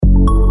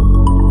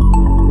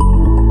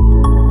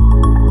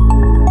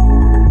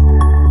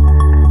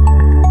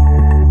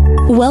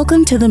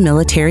Welcome to the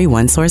Military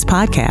OneSource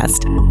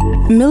podcast.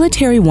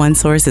 Military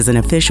OneSource is an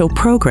official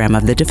program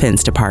of the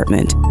Defense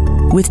Department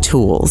with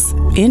tools,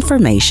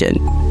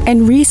 information,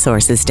 and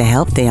resources to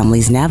help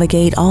families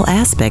navigate all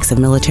aspects of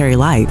military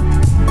life.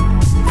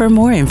 For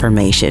more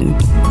information,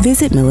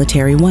 visit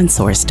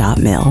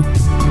militaryonesource.mil.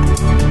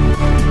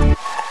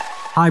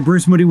 Hi,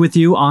 Bruce Moody with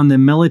you on the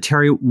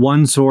Military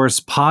OneSource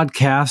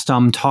podcast.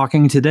 I'm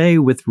talking today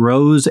with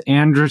Rose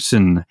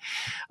Anderson.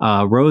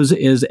 Rose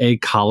is a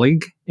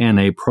colleague and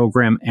a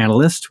program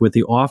analyst with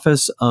the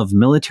Office of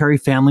Military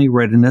Family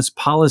Readiness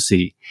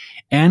Policy.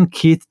 And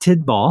Keith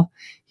Tidball,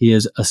 he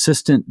is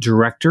Assistant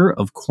Director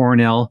of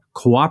Cornell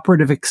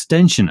Cooperative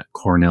Extension at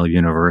Cornell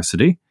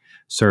University,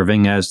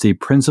 serving as the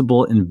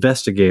Principal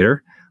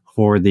Investigator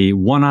for the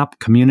OneOp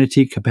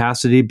Community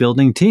Capacity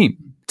Building Team.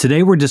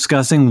 Today we're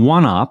discussing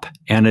OneOp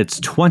and its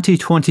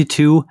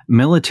 2022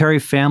 Military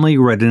Family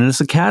Readiness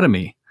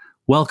Academy.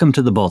 Welcome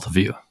to the both of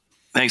you.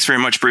 Thanks very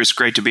much, Bruce.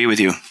 Great to be with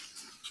you.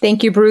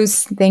 Thank you,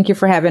 Bruce. Thank you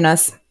for having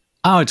us.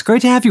 Oh, it's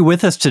great to have you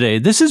with us today.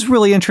 This is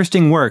really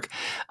interesting work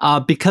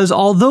because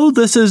although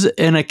this is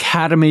an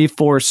academy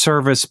for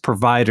service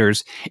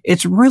providers,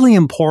 it's really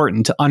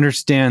important to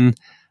understand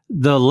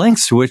the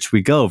lengths to which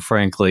we go,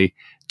 frankly,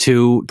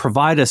 to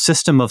provide a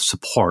system of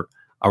support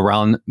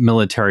around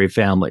military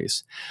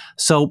families.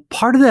 So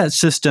part of that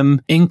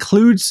system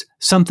includes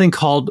something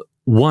called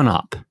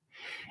OneOp.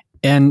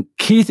 And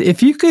Keith,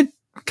 if you could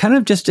kind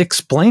of just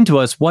explain to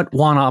us what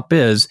OneOp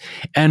is,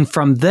 and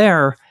from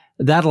there,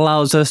 that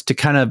allows us to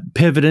kind of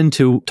pivot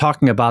into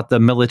talking about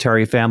the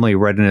Military Family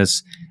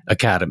Readiness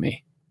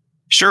Academy.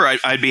 Sure,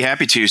 I'd be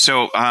happy to.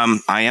 So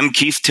I am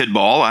Keith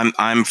Tidball.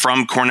 I'm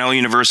from Cornell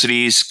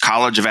University's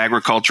College of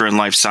Agriculture and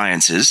Life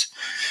Sciences.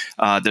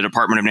 The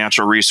Department of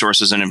Natural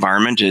Resources and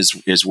Environment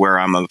is where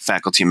I'm a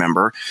faculty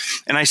member.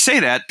 And I say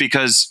that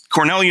because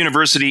Cornell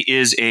University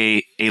is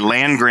a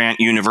land-grant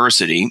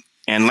university,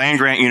 and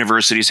land-grant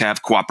universities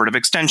have cooperative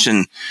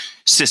extension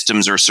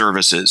systems or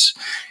services.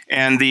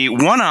 And the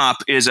OneOp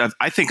is,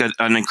 I think,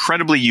 an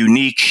incredibly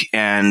unique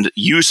and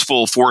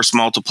useful force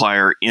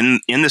multiplier in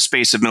the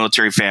space of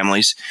military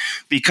families,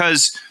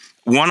 because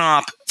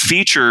OneOp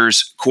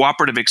features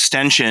cooperative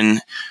extension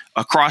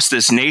across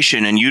this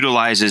nation and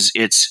utilizes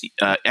its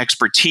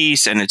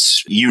expertise and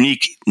its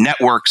unique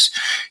networks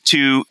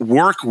to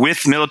work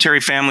with military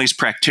families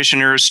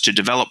practitioners to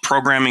develop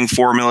programming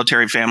for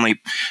military family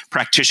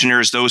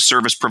practitioners, those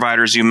service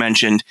providers you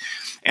mentioned,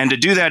 and to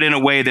do that in a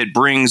way that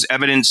brings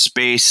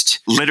evidence-based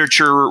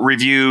literature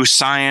review,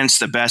 science,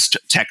 the best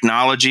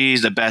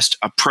technologies, the best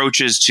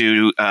approaches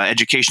to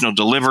educational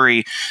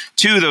delivery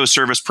to those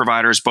service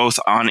providers, both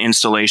on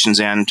installations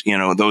and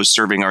those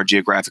serving are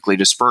geographically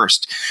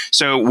dispersed.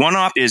 So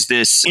OneOp is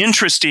this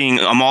interesting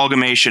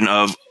amalgamation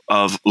of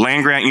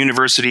land-grant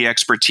university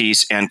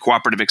expertise and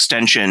cooperative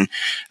extension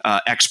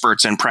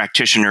experts and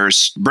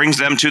practitioners, brings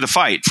them to the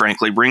fight,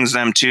 frankly, brings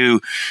them to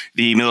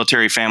the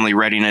military family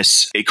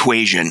readiness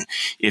equation,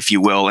 if you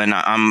will. And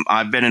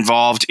I've been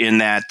involved in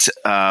that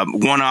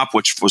OneOp,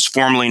 which was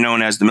formerly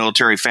known as the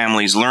Military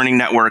Families Learning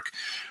Network,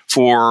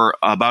 for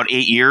about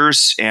 8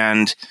 years.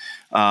 And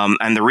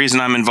the reason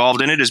I'm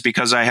involved in it is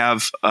because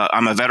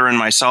I'm a veteran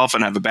myself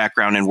and have a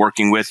background in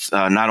working with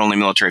not only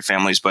military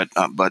families but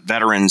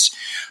veterans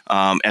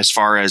as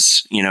far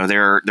as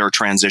their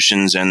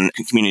transitions and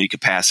community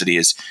capacity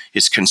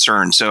is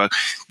concerned. So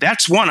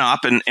that's OneOp,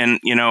 and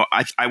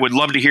I would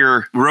love to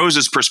hear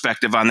Rose's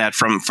perspective on that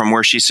from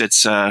where she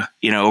sits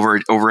over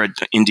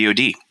in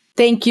DoD.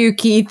 Thank you,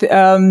 Keith.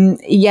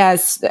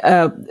 Yes.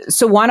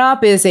 So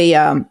OneOp is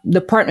a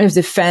Department of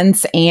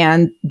Defense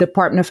and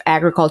Department of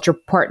Agriculture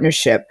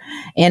partnership.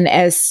 And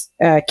as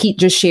Keith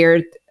just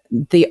shared,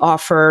 they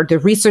offer the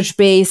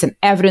research-based and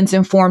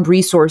evidence-informed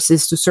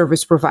resources to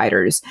service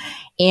providers.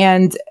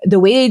 And the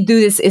way they do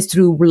this is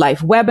through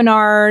live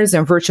webinars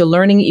and virtual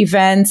learning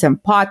events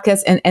and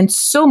podcasts and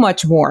so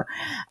much more.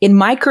 In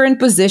my current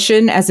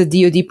position as a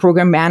DoD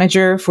program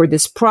manager for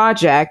this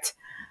project,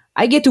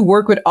 I get to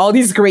work with all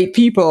these great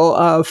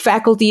people,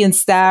 faculty and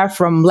staff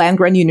from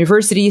land-grant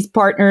universities,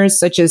 partners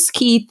such as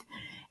Keith,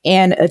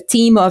 and a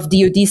team of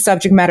DoD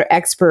subject matter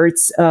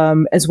experts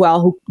as well,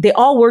 who they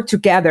all work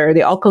together.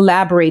 They all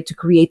collaborate to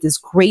create this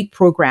great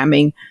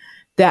programming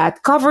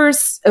that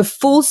covers a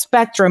full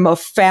spectrum of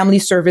family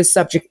service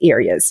subject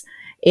areas.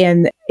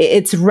 And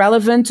it's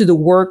relevant to the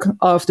work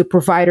of the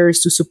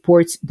providers to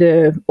support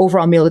the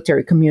overall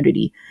military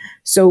community.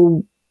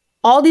 So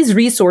all these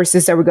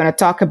resources that we're going to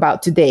talk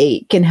about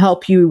today can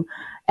help you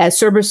as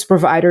service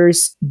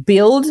providers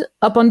build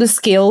upon the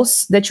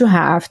skills that you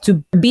have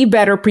to be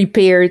better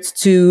prepared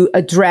to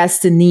address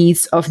the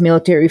needs of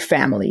military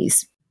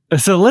families.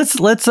 So let's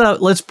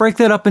break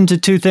that up into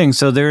two things.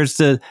 So there's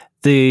the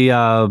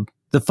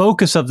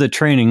focus of the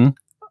training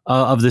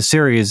of the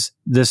series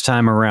this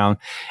time around,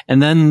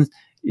 and then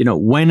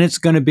when it's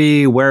going to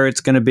be, where it's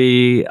going to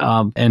be,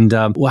 and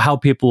how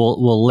people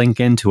will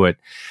link into it.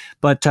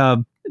 But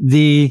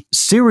the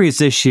series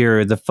this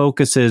year, the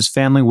focus is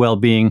family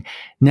well-being,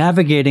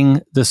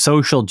 navigating the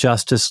social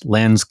justice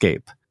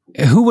landscape.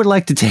 Who would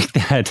like to take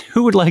that?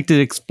 Who would like to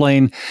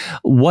explain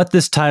what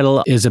this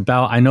title is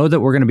about? I know that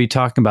we're going to be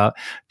talking about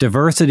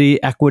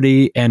diversity,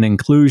 equity, and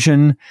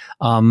inclusion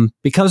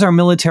because our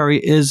military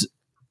is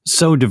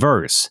so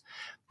diverse.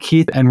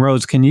 Keith and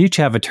Rose, can you each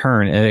have a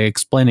turn at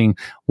explaining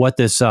what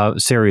this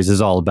series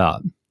is all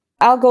about?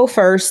 I'll go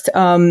first.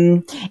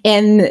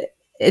 And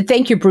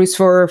thank you, Bruce,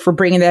 for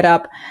bringing that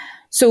up.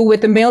 So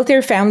with the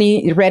Military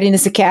Family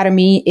Readiness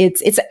Academy,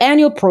 it's an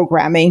annual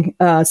programming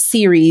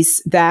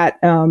series that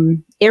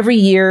every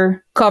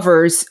year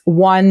covers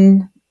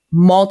one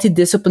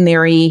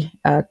multidisciplinary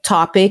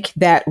topic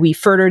that we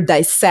further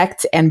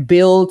dissect and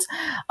build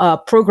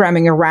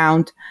programming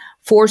around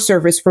for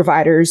service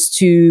providers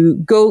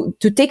to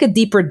take a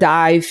deeper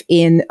dive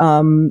in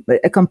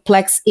a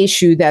complex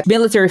issue that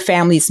military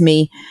families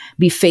may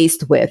be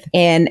faced with.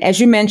 And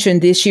as you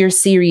mentioned, this year's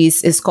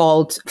series is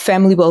called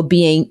Family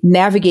Wellbeing: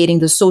 Navigating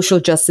the Social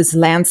Justice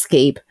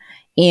Landscape.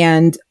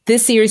 And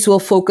this series will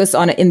focus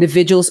on an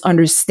individual's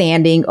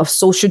understanding of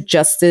social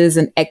justice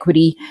and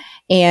equity.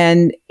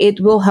 And it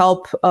will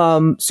help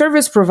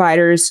service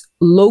providers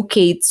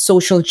locate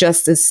social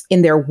justice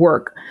in their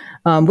work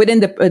within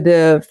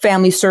the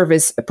family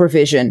service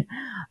provision.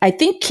 I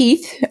think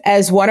Keith,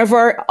 as one of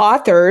our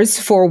authors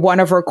for one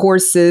of our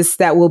courses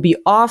that will be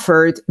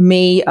offered,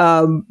 may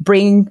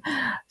bring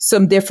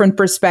some different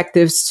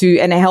perspectives to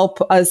and help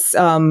us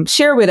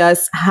share with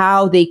us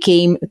how they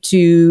came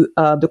to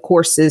the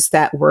courses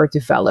that were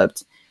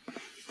developed.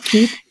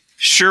 Keith?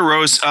 Sure,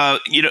 Rose.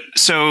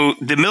 So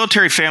the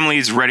Military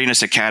Families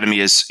Readiness Academy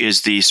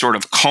is the sort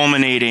of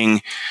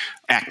culminating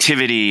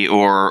activity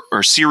or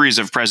series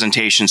of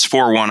presentations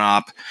for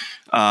OneOp.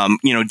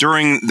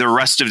 During the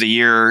rest of the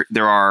year,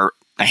 there are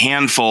a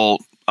handful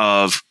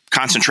of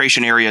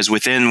concentration areas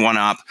within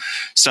OneOp,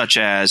 such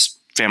as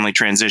family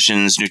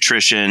transitions,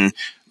 nutrition,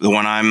 the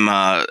one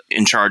I'm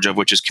in charge of,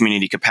 which is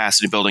community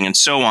capacity building, and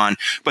so on.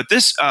 But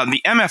this,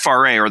 the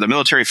MFRA, or the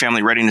Military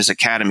Family Readiness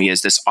Academy,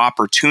 is this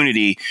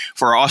opportunity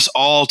for us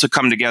all to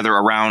come together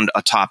around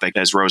a topic,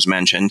 as Rose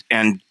mentioned,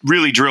 and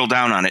really drill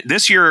down on it.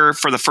 This year,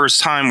 for the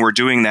first time, we're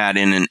doing that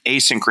in an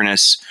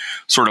asynchronous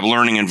sort of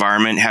learning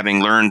environment,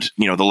 having learned,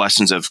 the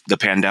lessons of the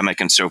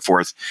pandemic and so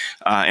forth.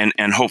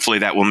 And hopefully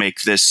that will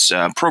make this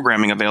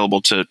programming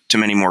available to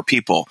many more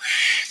people.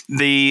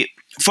 The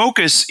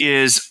focus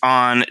is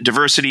on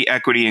diversity,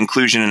 equity,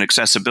 inclusion, and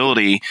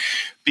accessibility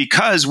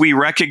because we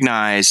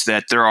recognize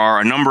that there are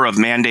a number of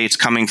mandates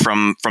coming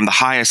from the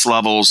highest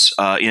levels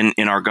in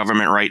our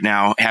government right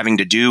now having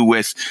to do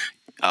with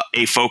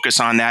a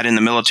focus on that in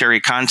the military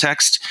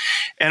context.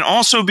 And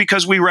also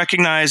because we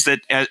recognize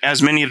that,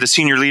 as many of the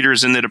senior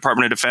leaders in the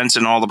Department of Defense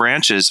and all the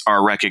branches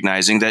are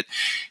recognizing, that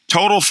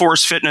total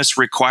force fitness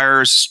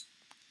requires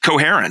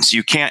coherence.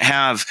 You can't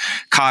have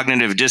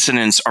cognitive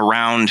dissonance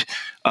around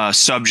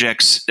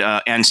subjects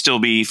and still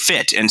be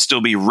fit and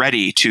still be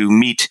ready to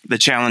meet the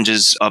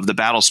challenges of the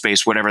battle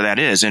space, whatever that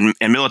is. And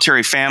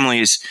military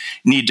families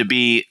need to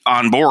be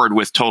on board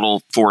with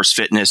total force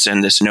fitness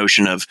and this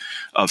notion of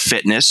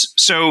fitness.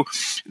 So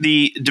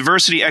the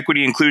diversity,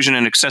 equity, inclusion,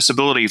 and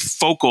accessibility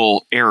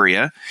focal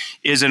area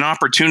is an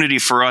opportunity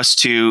for us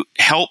to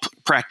help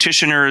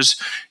practitioners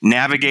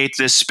navigate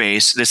this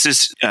space. This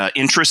is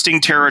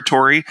interesting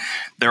territory.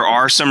 There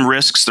are some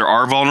risks. There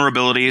are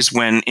vulnerabilities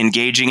when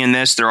engaging in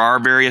this. There are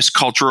various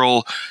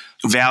cultural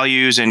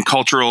values and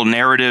cultural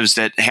narratives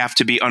that have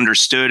to be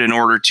understood in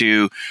order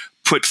to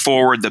put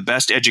forward the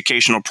best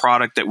educational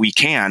product that we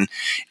can,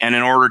 and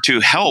in order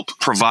to help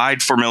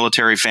provide for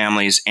military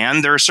families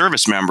and their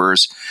service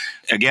members,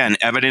 again,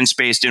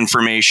 evidence-based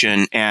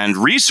information and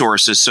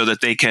resources so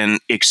that they can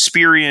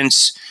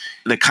experience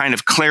the kind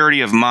of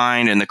clarity of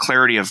mind and the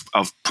clarity of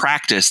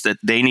practice that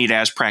they need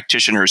as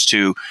practitioners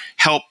to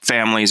help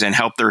families and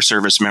help their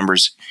service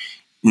members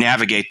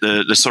navigate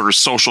the sort of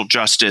social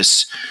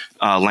justice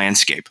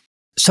landscape.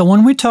 So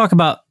when we talk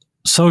about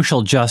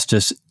social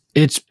justice,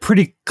 it's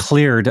pretty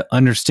clear to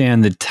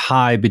understand the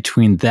tie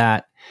between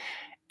that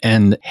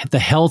and the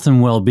health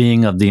and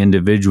well-being of the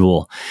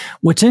individual.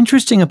 What's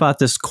interesting about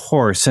this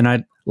course, and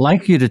I'd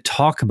like you to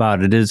talk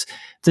about it, is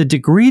the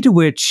degree to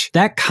which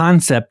that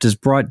concept is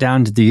brought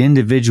down to the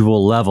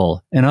individual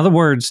level. In other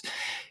words,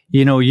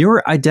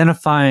 you're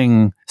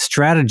identifying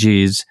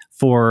strategies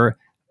for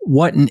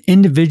what an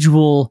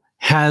individual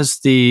has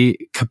the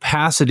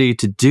capacity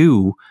to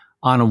do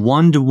on a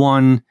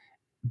one-to-one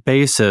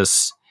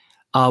basis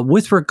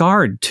with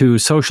regard to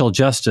social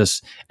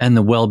justice and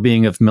the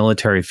well-being of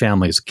military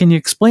families. Can you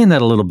explain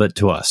that a little bit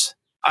to us?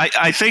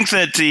 I think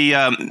that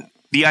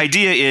the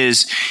idea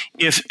is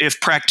if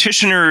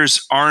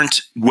practitioners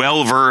aren't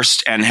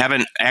well-versed and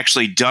haven't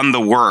actually done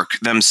the work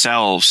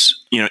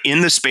themselves,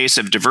 in the space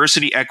of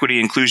diversity, equity,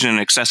 inclusion, and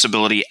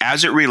accessibility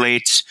as it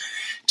relates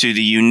to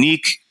the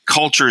unique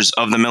cultures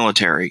of the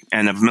military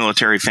and of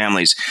military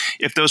families,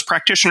 if those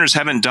practitioners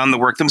haven't done the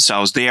work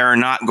themselves, they are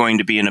not going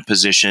to be in a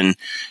position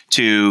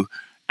to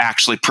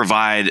actually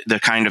provide the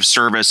kind of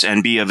service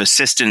and be of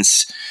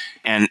assistance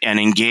and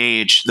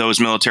engage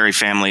those military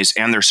families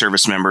and their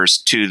service members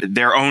to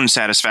their own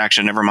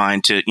satisfaction, never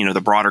mind to,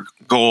 the broader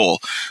goal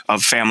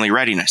of family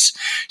readiness.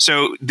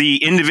 So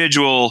the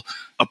individual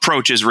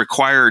approach is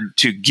required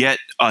to get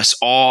us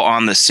all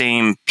on the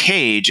same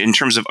page in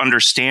terms of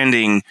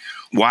understanding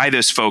why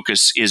this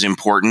focus is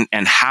important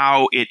and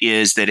how it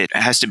is that it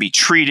has to be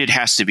treated,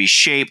 has to be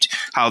shaped,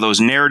 how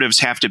those narratives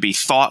have to be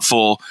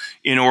thoughtful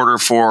in order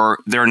for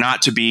there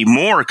not to be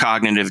more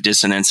cognitive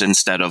dissonance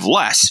instead of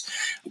less.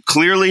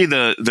 Clearly,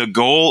 the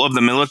goal of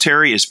the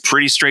military is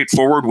pretty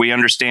straightforward. We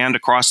understand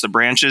across the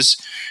branches,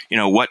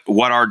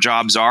 what our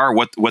jobs are,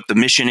 what the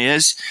mission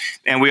is.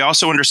 And we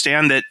also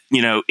understand that,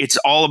 it's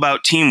all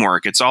about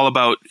teamwork. It's all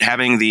about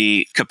having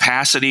the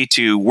capacity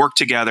to work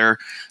together,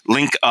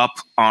 link up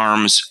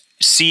arms,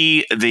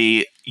 see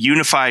the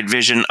unified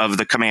vision of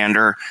the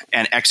commander,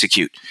 and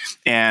execute.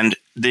 And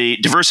the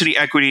diversity,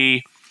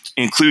 equity,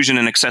 inclusion,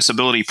 and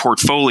accessibility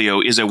portfolio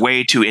is a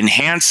way to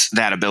enhance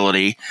that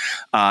ability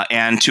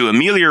and to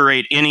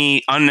ameliorate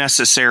any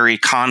unnecessary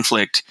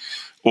conflict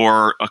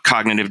or a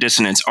cognitive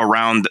dissonance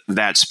around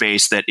that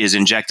space that is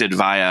injected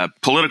via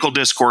political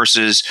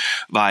discourses,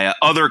 via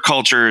other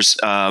cultures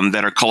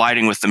that are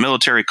colliding with the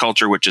military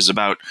culture, which is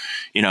about,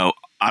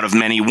 out of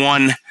many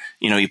one,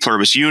 e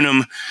pluribus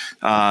unum.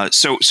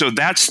 So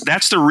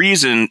that's the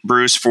reason,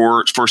 Bruce,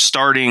 for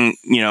starting,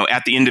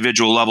 at the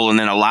individual level and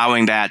then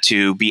allowing that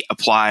to be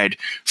applied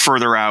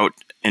further out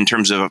in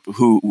terms of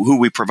who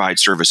we provide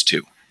service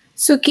to.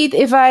 So Keith,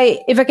 if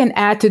I can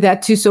add to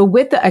that too. So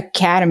with the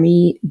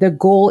Academy, the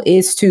goal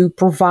is to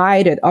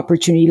provide an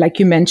opportunity, like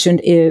you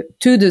mentioned,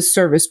 to the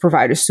service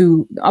providers,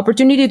 to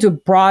opportunity to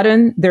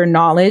broaden their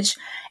knowledge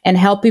and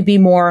help you be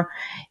more,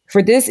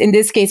 in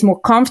this case, more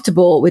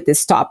comfortable with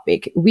this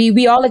topic.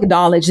 We all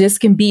acknowledge this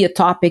can be a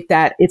topic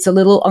that it's a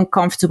little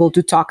uncomfortable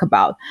to talk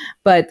about.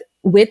 But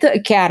with the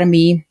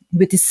Academy,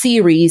 with the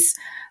series,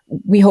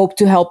 we hope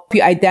to help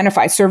you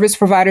service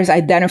providers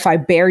identify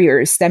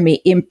barriers that may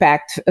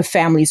impact a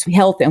family's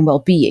health and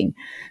well-being.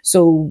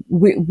 So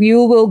we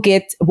will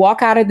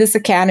walk out of this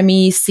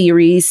Academy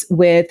series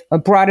with a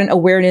broadened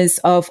awareness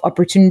of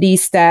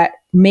opportunities that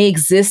may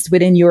exist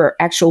within your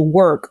actual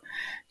work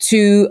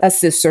to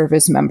assist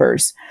service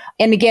members.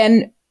 And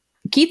again,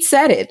 Keith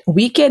said it,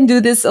 we can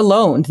do this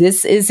alone.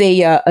 This is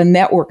a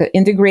network, an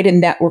integrated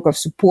network of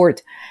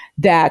support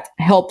that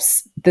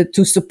helps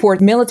to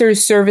support military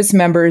service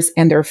members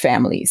and their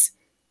families.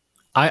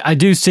 I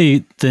do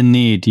see the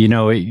need.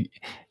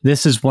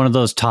 This is one of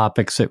those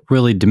topics that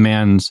really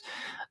demands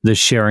the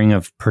sharing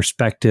of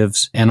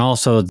perspectives and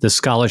also the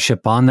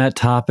scholarship on that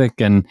topic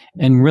and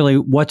really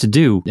what to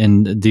do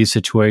in these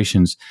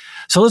situations.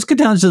 So let's get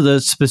down to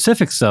the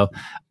specifics, though.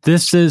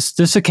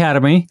 This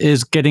Academy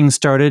is getting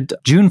started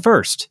June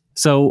 1st.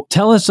 So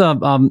tell us,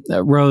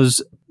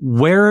 Rose,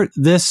 where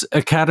this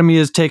Academy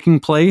is taking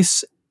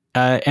place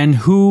and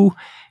who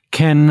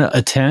can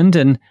attend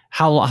and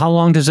how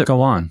long does it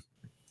go on?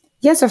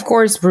 Yes, of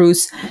course,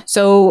 Bruce.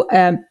 So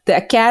the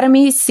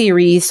Academy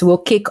series will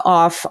kick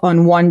off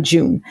on 1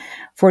 June.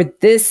 For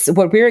this,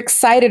 what we're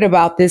excited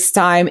about this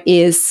time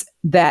is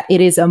that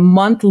it is a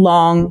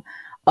month-long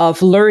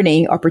of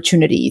learning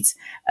opportunities.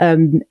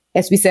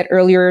 As we said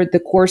earlier,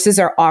 the courses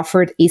are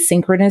offered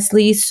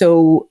asynchronously,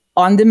 so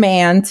on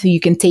demand.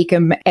 You can take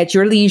them at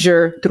your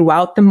leisure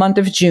throughout the month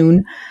of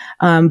June.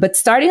 But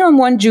starting on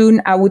 1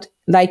 June, I would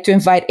like to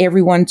invite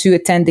everyone to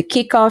attend the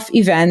kickoff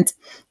event,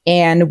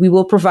 and we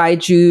will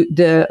provide you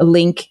the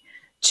link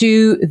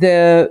to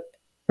the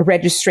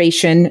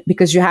registration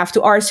because you have to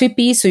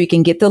RSVP so you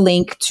can get the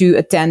link to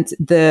attend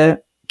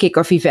the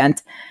kickoff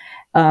event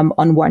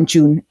on 1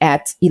 June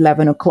at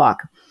 11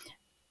 o'clock.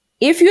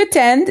 If you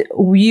attend,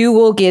 you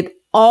will get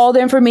all the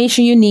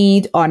information you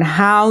need on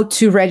how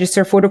to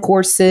register for the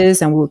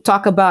courses, and we'll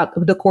talk about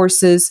the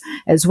courses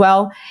as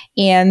well.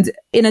 And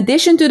in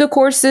addition to the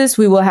courses,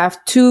 we will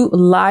have 2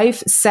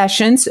 live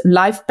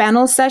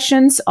panel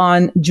sessions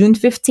on June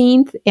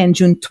 15th and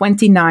June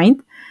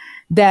 29th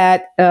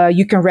that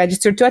you can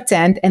register to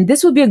attend. And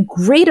this will be a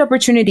great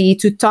opportunity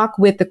to talk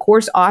with the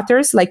course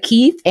authors like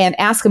Keith and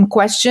ask them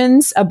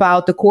questions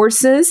about the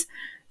courses.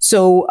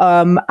 So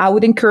I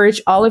would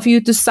encourage all of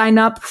you to sign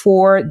up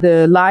for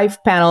the live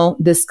panel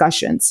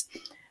discussions.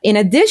 In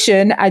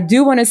addition, I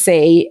do want to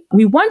say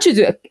we want you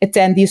to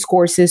attend these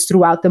courses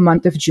throughout the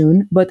month of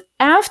June, but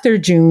after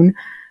June,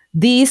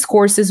 these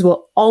courses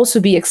will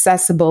also be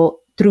accessible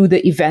through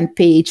the event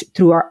page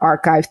through our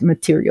archived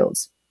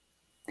materials.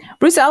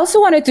 Bruce, I also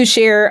wanted to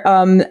share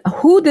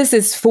who this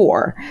is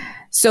for.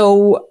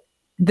 So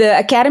the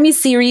Academy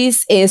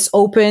series is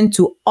open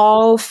to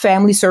all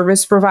family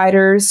service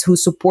providers who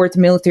support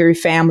military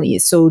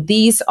families. So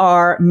these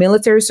are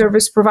military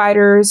service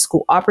providers,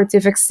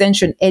 cooperative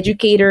extension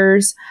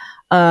educators,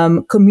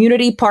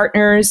 community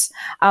partners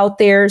out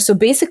there. So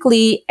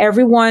basically,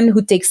 everyone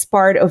who takes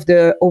part of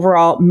the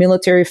overall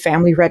military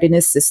family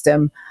readiness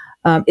system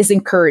is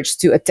encouraged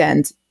to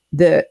attend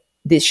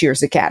this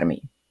year's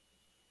Academy.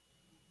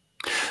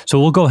 So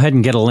we'll go ahead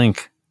and get a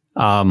link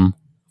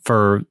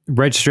for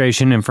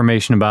registration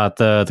information about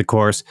the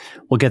course.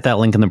 We'll get that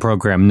link in the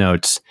program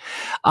notes.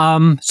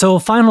 So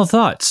final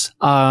thoughts.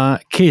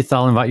 Keith,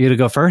 I'll invite you to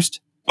go first.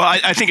 Well,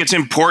 I think it's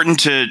important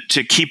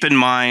to keep in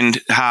mind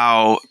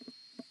how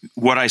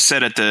what I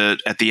said at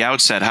the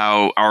outset,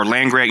 how our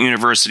land-grant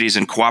universities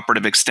and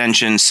cooperative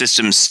extension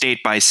systems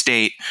state by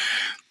state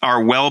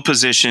are well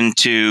positioned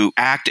to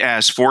act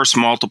as force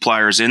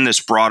multipliers in this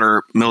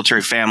broader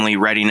military family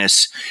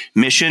readiness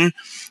mission.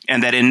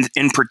 And that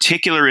in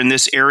particular, in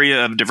this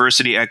area of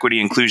diversity, equity,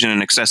 inclusion,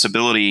 and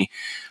accessibility,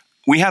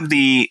 we have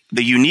the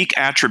unique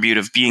attribute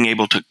of being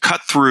able to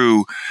cut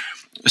through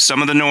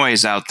some of the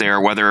noise out there,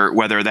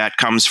 whether that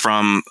comes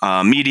from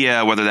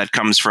media, whether that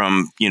comes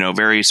from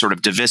very sort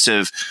of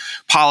divisive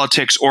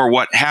politics or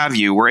what have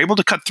you. We're able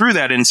to cut through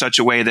that in such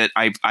a way that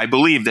I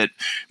believe that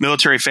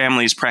military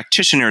families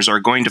practitioners are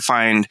going to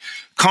find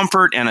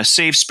comfort and a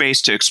safe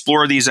space to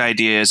explore these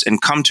ideas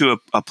and come to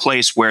a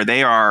place where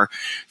they are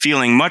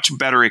feeling much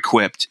better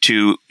equipped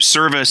to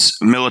service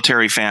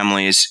military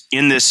families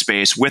in this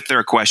space with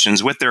their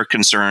questions, with their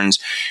concerns,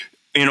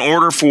 in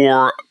order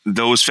for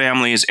those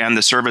families and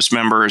the service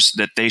members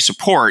that they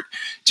support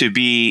to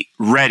be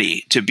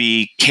ready, to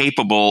be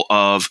capable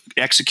of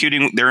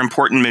executing their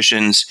important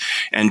missions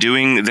and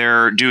doing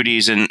their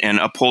duties and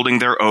upholding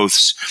their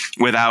oaths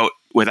without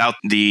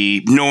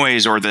the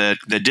noise or the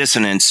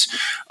dissonance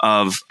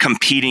of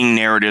competing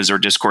narratives or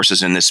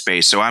discourses in this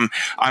space. So I'm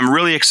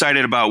really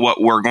excited about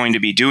what we're going to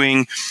be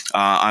doing.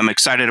 I'm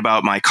excited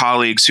about my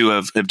colleagues who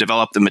have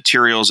developed the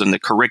materials and the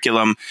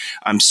curriculum.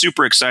 I'm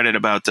super excited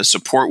about the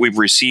support we've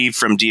received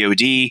from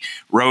DoD,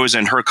 Rose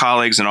and her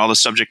colleagues, and all the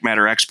subject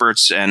matter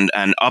experts, and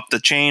up the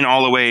chain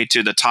all the way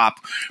to the top,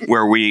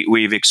 where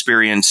we've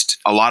experienced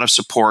a lot of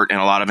support and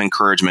a lot of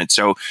encouragement.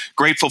 So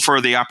grateful for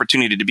the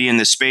opportunity to be in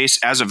this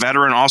space as a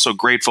veteran. Also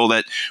grateful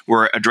that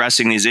we're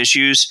addressing these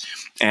issues,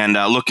 and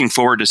looking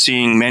forward to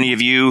seeing many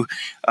of you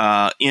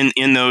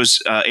in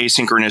those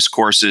asynchronous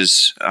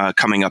courses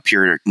coming up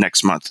here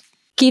next month.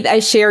 Keith, I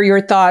share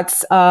your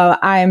thoughts.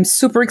 I'm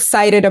super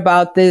excited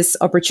about this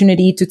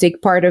opportunity to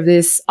take part of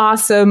this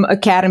awesome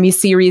Academy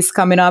series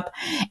coming up.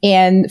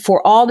 And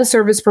for all the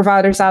service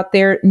providers out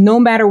there, no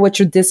matter what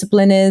your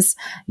discipline is,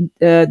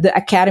 the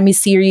Academy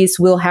series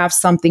will have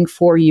something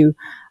for you.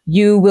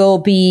 You will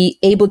be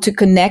able to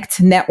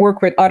connect,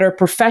 network with other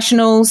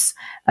professionals,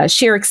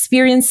 share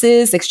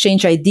experiences,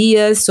 exchange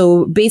ideas.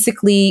 So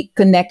basically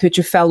connect with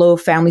your fellow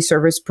family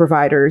service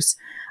providers.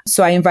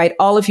 So I invite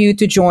all of you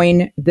to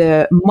join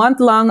the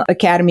month-long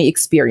Academy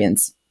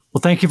experience.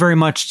 Well, thank you very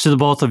much to the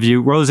both of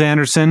you. Rose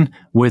Anderson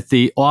with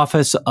the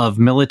Office of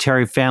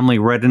Military Family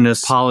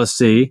Readiness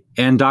Policy,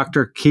 and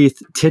Dr.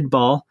 Keith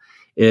Tidball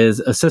is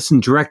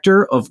Assistant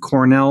Director of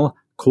Cornell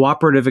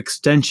Cooperative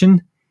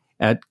Extension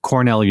at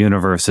Cornell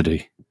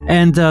University.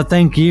 And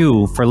thank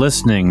you for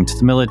listening to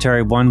the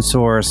Military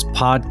OneSource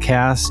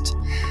podcast.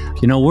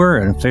 We're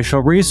an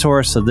official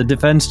resource of the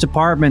Defense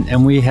Department,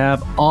 and we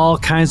have all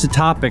kinds of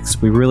topics.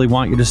 We really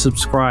want you to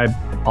subscribe.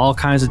 All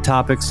kinds of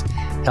topics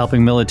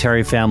helping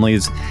military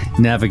families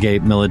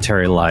navigate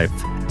military life.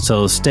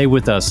 So stay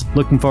with us.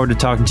 Looking forward to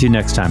talking to you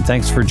next time.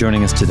 Thanks for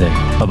joining us today.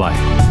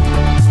 Bye-bye.